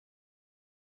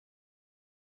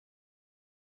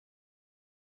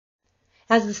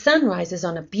As the sun rises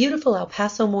on a beautiful El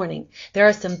Paso morning, there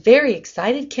are some very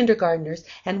excited kindergartners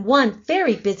and one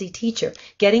very busy teacher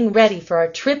getting ready for our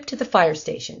trip to the fire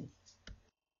station.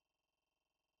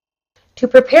 To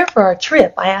prepare for our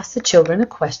trip, I asked the children a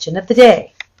question of the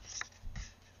day.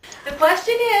 The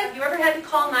question is, have you ever had to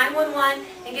call 911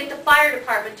 and get the fire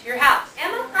department to your house?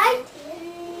 Emma? I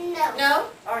did. No. No?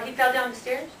 Or he fell down the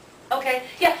stairs? Okay.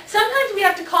 Yeah, sometimes we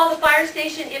have to call the fire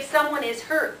station if someone is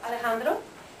hurt. Alejandro?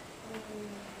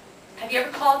 Have you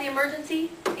ever called the emergency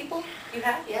people? You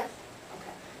have? Yes?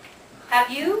 Okay.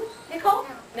 Have you, Nicole?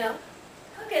 No.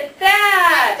 Look at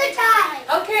that! It's a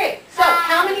tie. Okay, so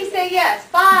how many say yes?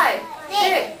 5,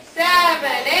 6,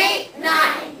 7, 8,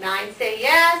 9. 9 say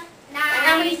yes. And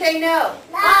how many say no?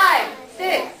 5,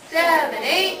 6, 7,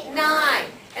 8, 9.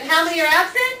 And how many are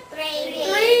absent? 3.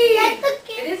 3. That's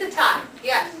okay. It is a tie,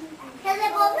 yes. Because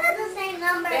they both have the same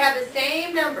number. They have the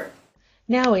same number.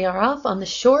 Now we are off on the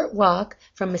short walk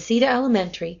from Mesita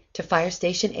Elementary to Fire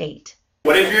Station 8.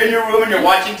 What if you're in your room and you're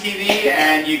watching TV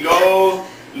and you go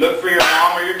look for your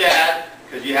mom or your dad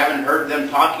because you haven't heard them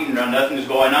talking or nothing is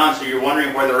going on, so you're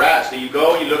wondering where they're at. So you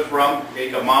go, you look for them,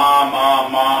 you go, mom,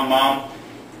 mom, mom, mom,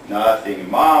 nothing.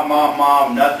 Mom, mom,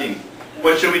 mom, nothing.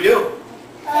 What should we do?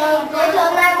 Go to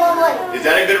 911. Is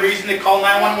that a good reason to call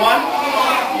 911?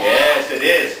 Yes, it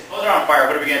is. Those are on fire.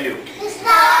 What are we going to do?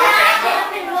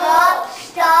 Stop and roll.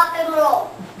 Stop and roll.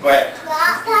 Go ahead.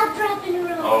 Stop, drop, and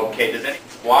roll. Okay,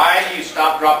 why do you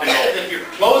stop, drop, and roll? If your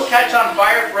clothes catch on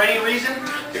fire for any reason,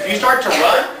 if you start to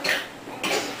run,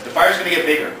 the fire's going to get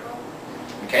bigger.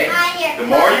 Okay? The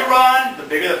more you run, the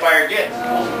bigger the fire gets.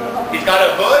 He's got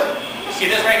a hood. You see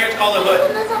this right here? It's called a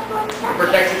hood. It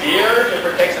protects his ears. It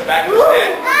protects the back of his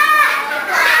head.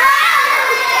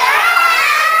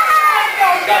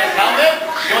 He's got his helmet.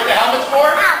 You know what the helmet's for?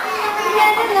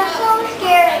 That's so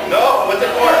scary. No, what's it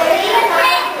for?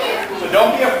 So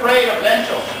don't be afraid of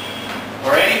lentils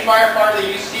or any firefighter that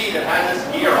you see that has this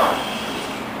gear on.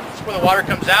 This is where the water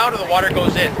comes out or the water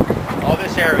goes in. All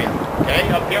this area. Okay,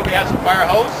 up here we have some fire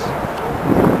hose.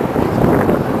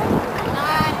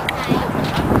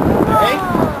 Okay.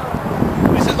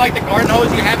 This is like the garden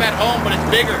hose you have at home, but it's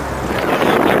bigger.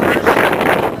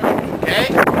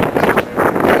 Okay.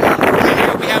 And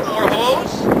here we have more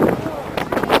hose.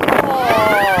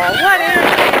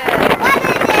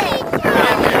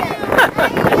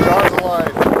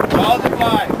 Jaws of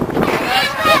life.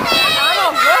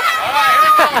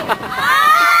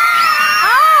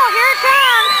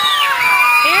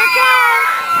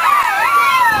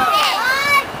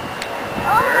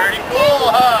 Pretty cool,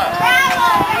 huh?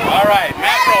 All right,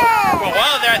 Matt, for a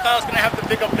while there I thought I was going to have to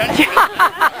pick up lunch.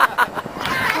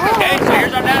 Okay, so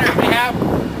here's our ladders. We have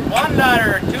 1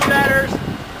 ladder, 2 ladders,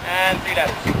 and 3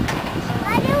 ladders.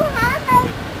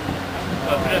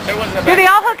 Do they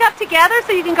all hook up together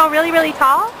so you can go really, really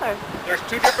tall? Or? There's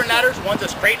 2 different ladders. One's a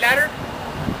straight ladder,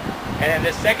 and then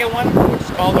this second one, which is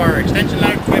called our extension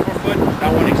ladder, 24 foot,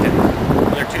 that one extends.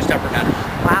 They're 2 separate ladders.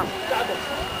 Wow.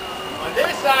 On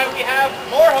this side, we have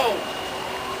more hose.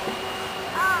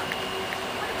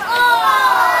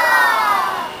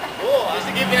 Cool. Just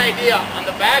to give you an idea, on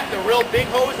the back, the real big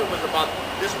hose, it was about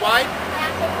this wide,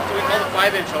 so we call it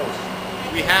 5-inch hose.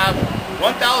 We have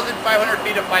 1,500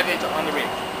 feet of 5-inch on the ridge.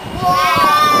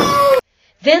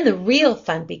 Then the real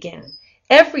fun began.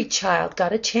 Every child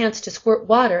got a chance to squirt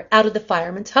water out of the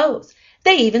fireman's hose.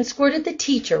 They even squirted the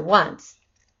teacher once.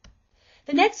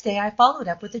 The next day I followed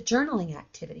up with a journaling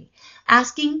activity,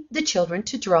 asking the children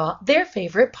to draw their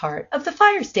favorite part of the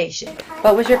fire station.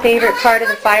 What was your favorite part of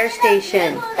the fire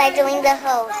station? By doing the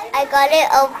hose. I got it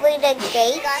over the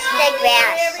gate, the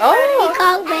grass. Oh. It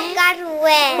got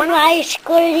wet. When I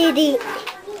squirted it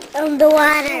on the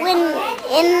water. When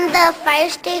in the fire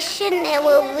station, and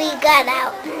when we got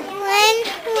out. When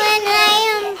I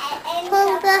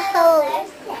pulled the hose.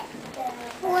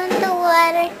 When the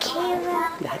water came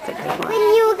out. That's a good one. When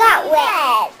you got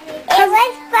wet. It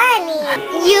was funny.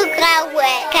 You got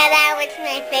wet. Because that was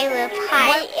my favorite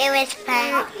part. It was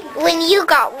fun. When you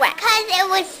got wet. Because it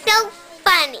was so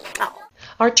funny.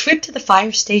 Our trip to the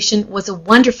fire station was a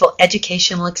wonderful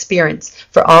educational experience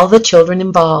for all the children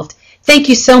involved. Thank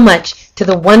you so much to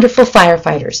the wonderful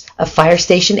firefighters of Fire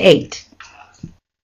Station 8.